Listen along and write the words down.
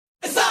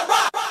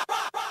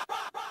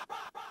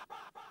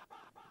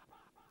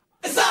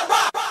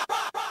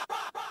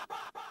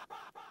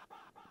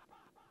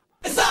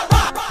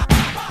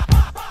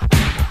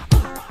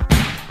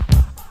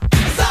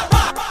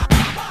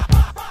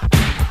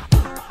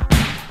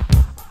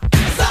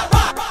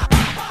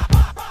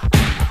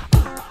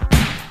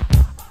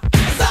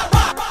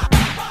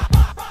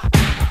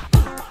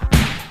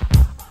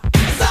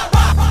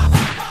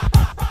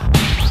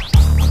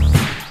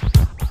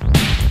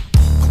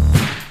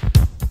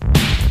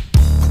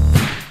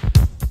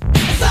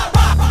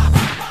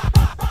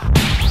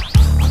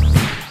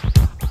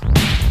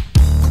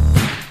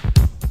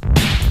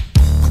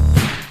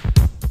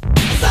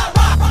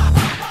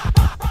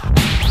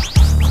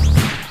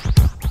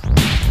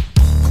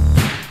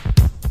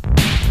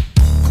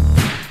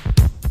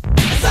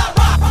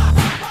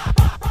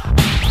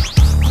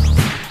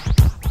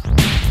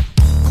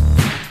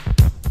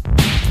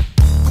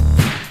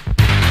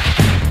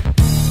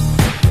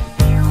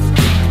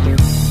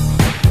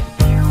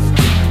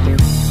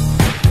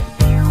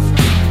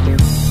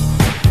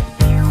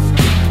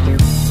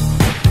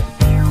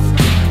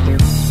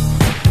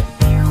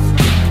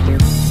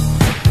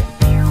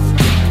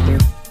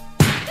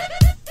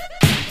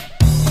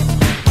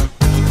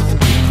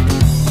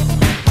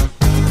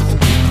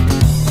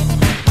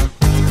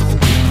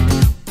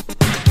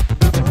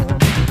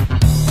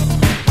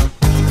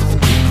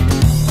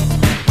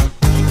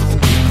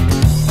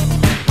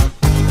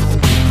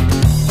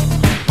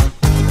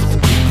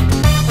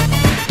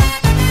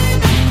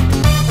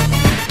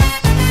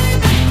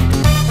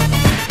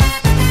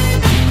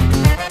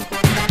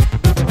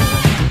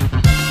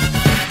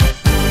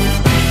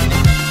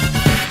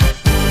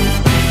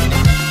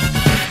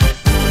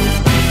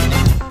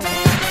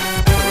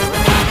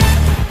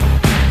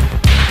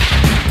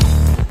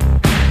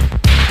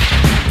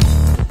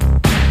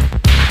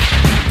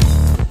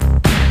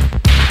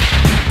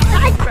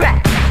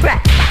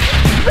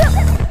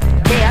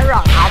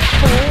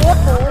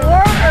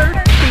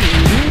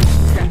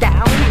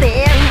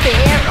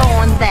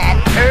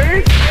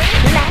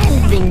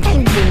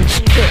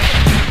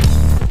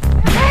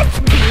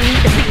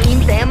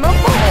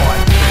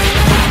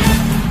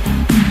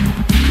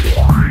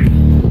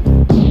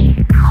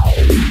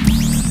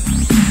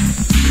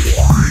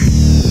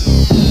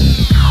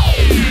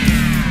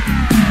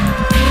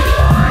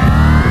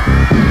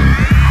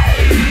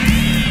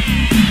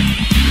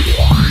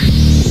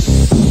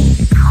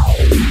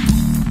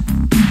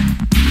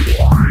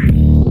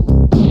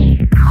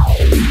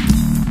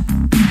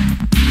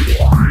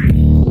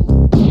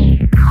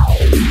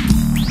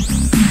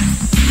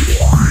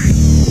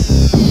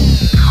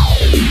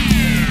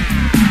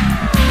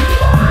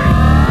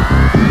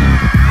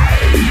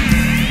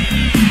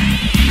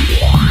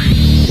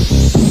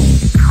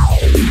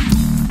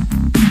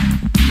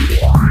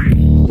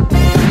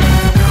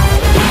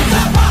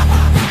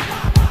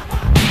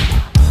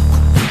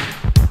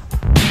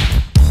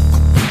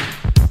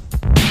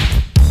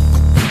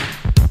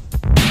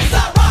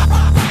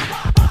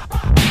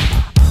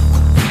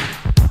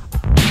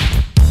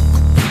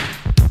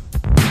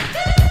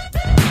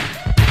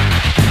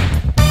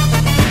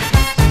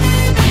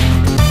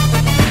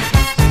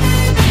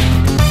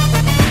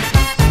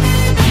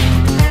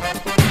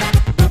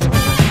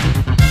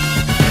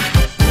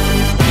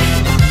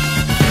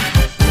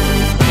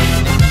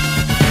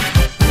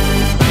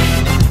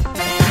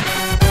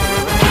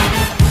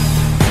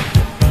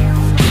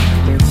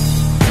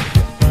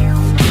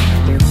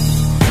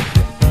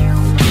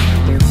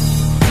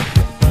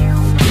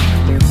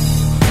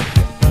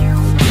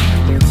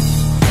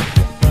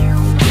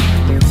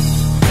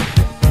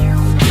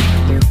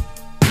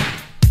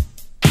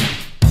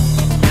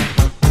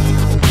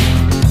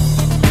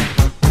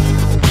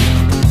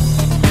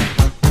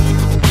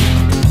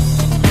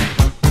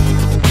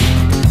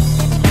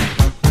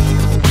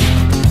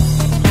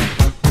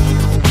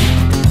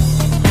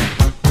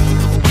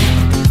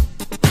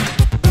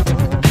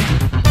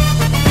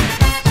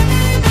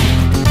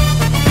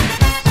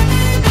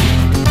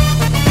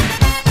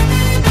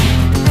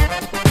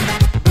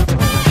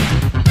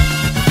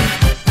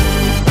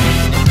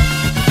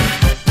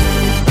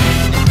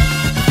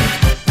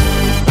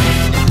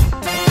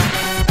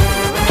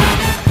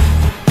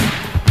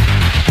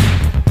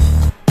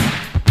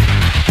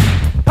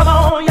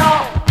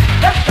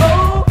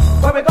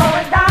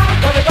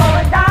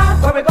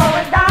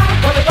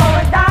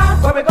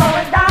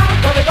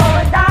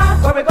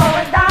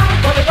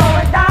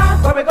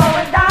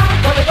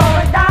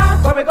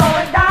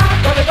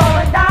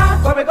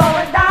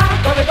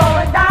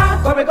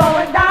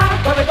going down,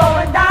 we're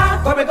going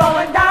down, we're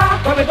going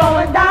down, we're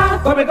going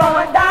down, we're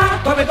going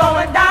down, we're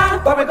going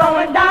down, we're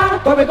going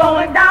down, we're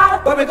going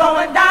down, we're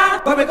going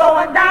down, we're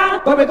going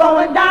down, we're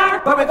going down,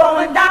 we're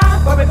going down,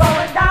 we're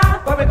going down,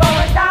 we're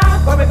going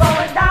down, we're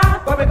going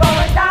down, we're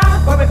going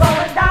down, we're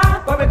going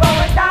down, we're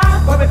going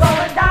down, we're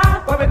going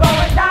down, we're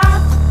going down.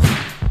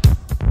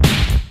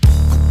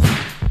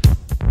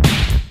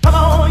 Come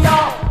on,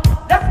 y'all,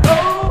 let's go.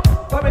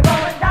 We're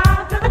going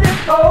down to the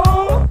disco.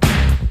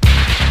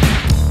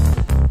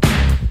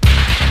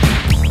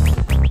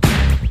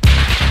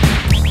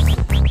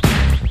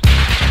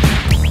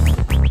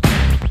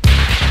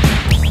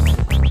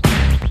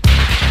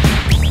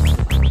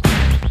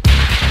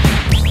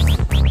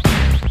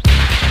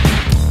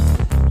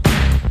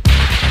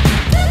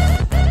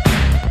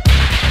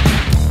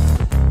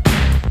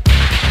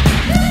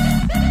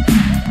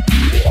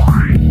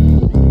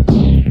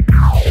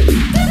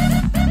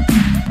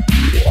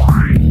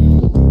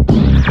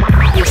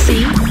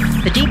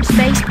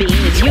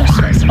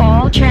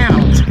 All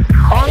channels.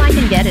 All I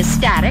can get is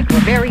static or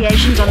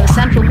variations on the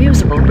central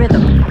musical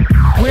rhythm.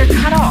 We're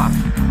cut off.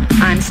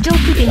 I'm still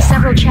keeping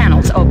several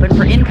channels open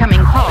for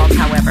incoming calls,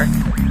 however.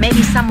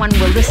 Maybe someone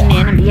will listen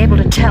in and be able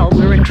to tell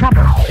we're in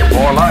trouble.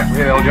 More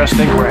likely, they'll just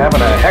think we're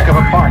having a heck of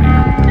a party.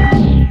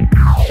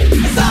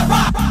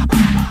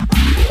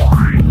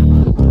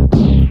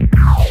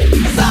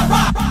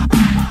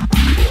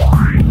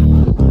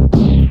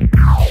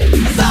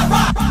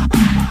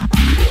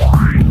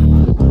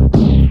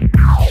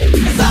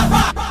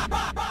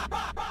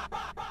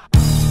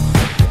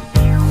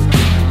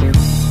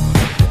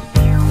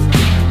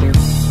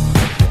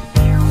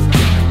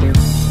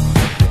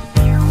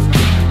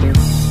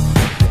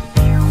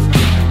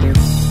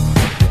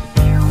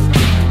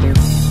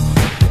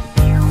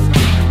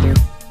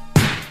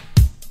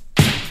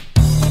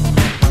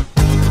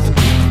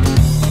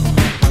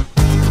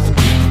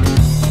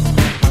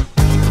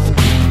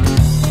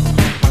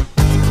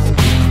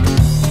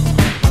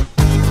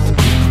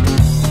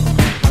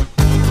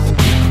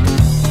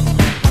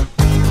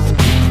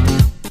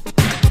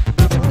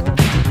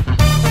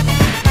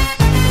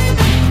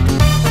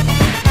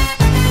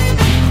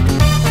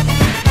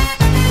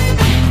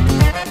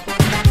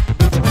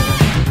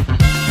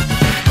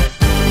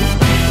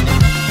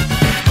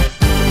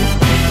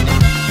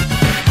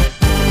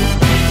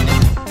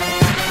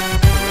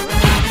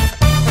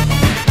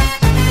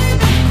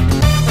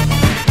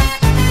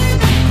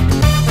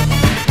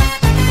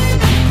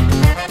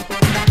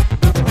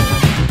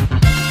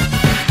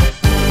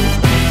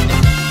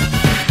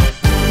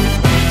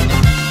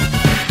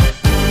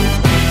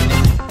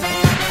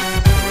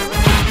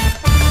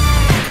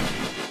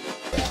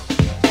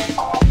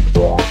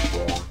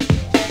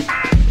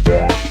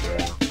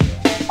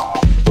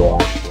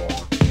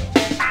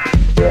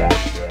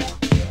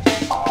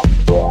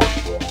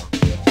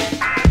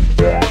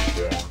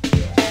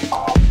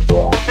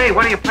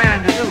 What are you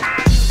planning to do?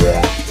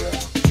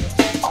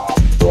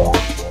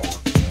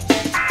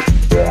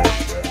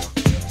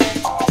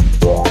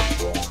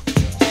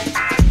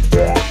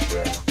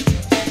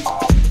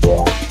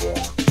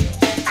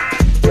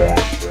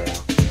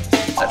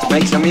 Let's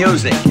make some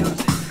music.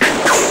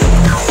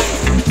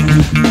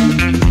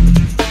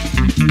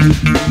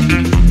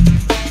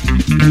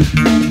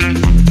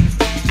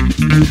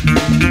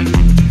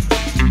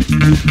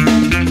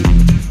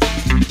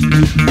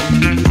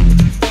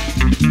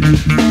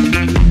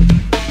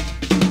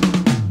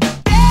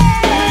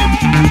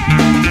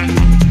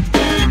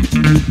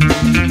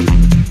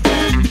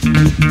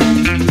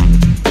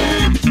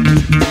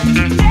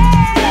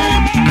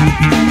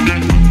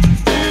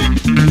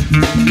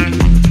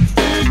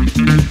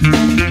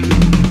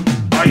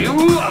 Are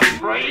you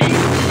afraid?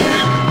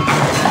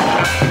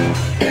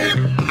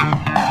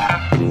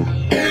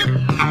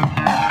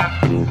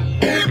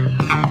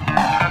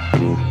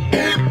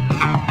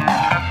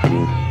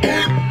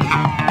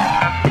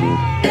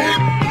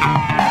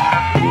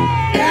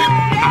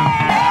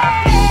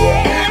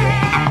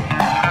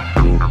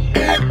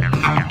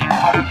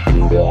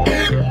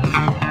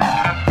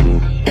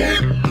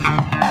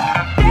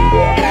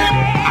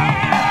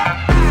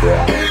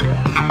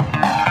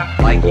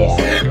 Like he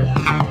said,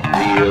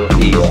 real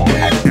easy.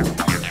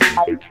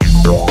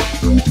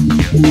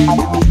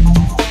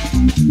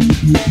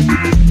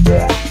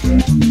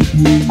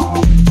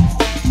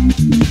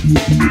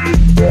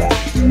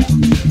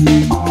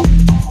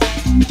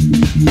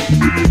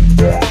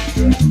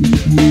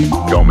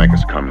 Don't make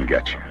us come and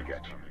get you.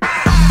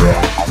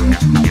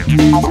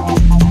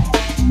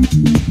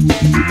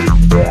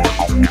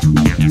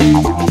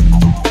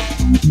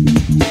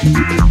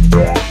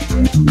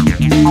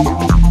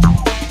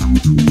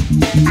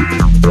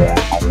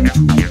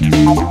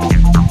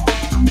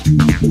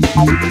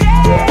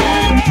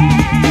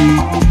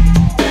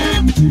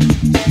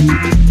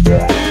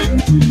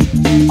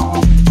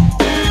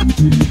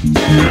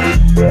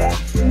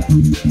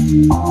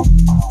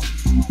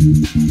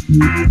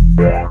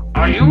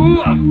 Are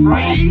you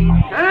afraid?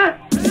 Huh?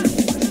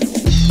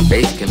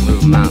 Bass can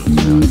move mountains,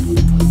 Billy,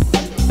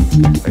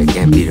 but it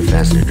can't beat a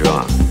faster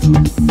draw.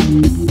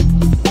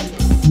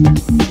 I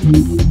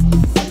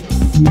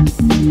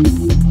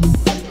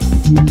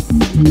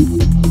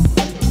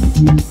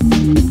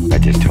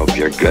just hope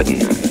you're good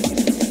enough.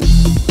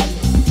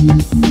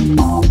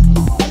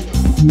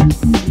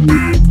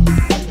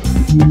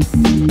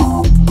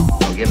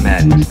 Don't get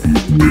mad, mister.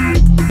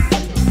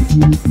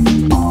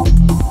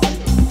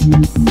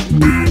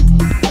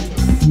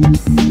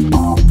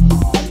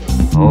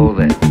 Hold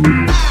it.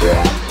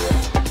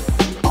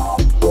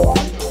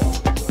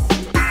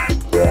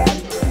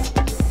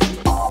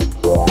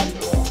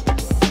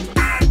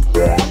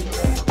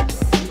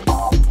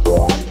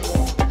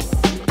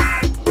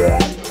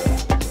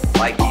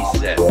 Like he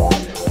said,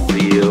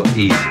 real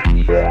easy.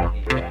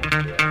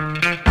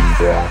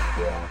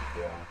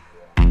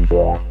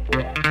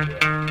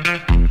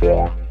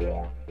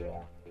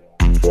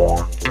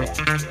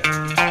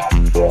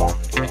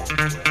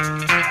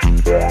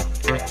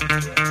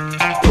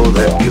 Hold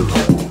that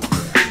bugle.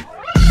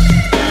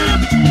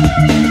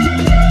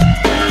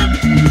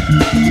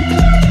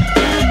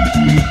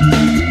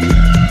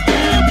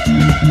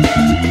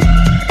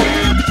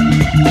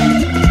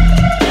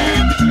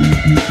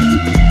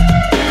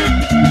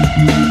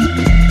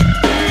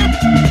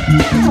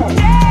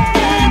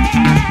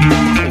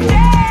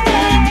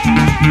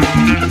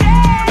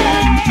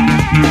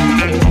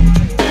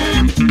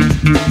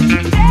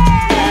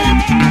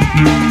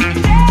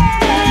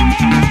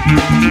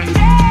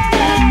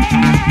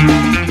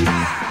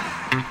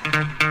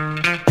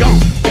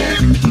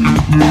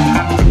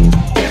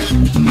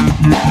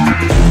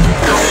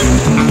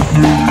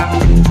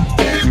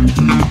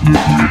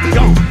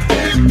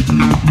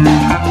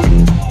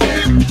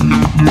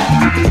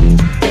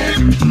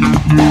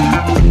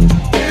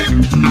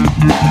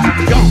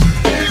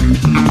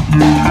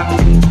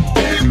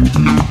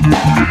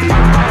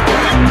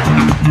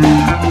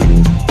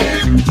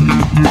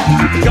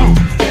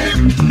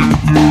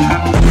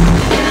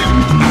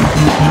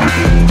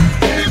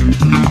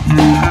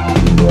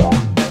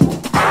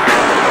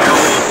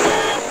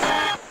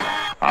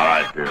 All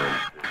right, Beard.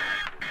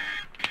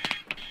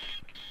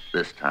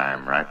 This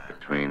time, right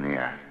between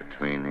the eye,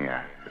 between the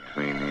eye,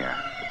 between the eye,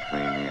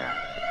 between the eye,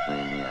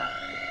 between the eye,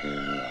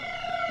 between the eye.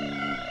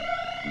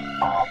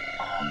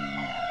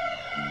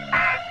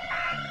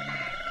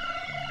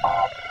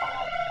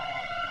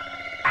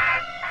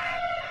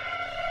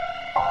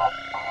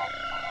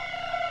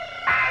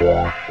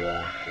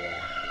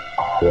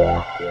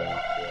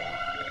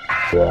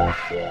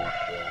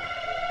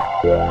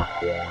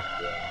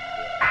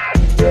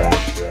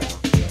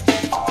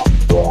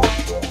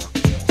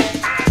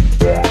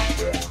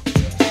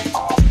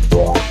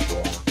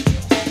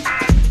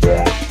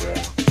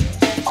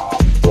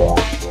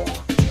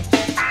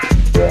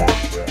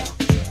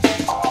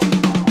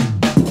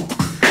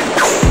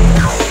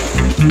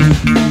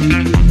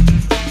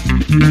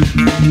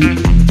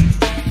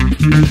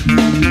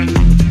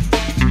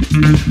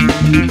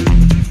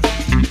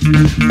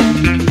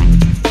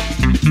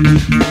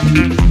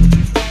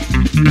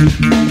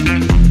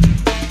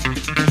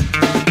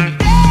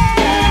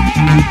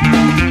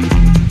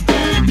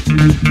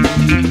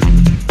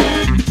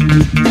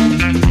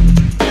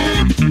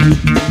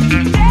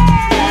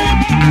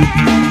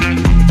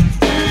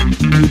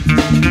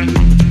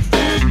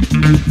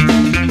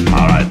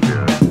 All right,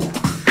 Beard.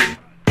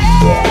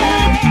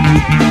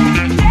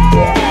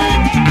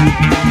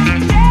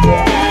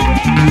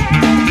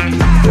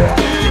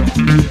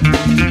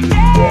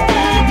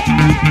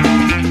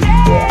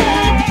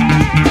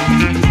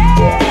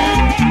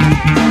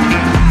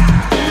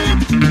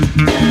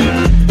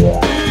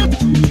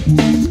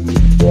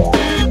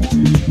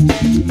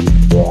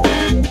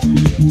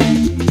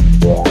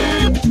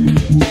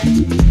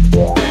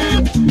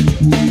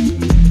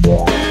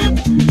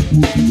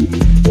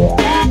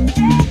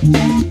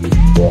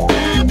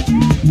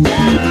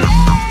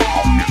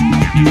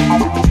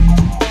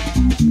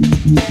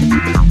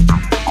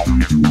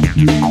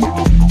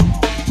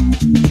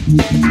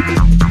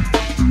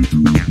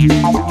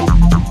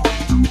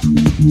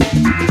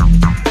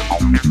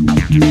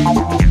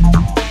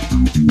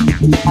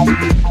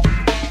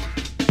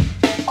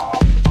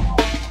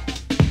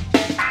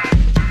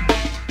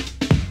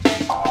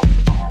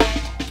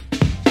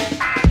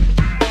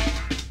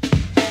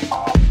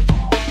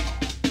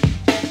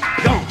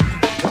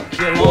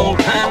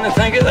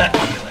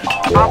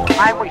 About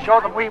time we show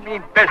them we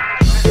mean business.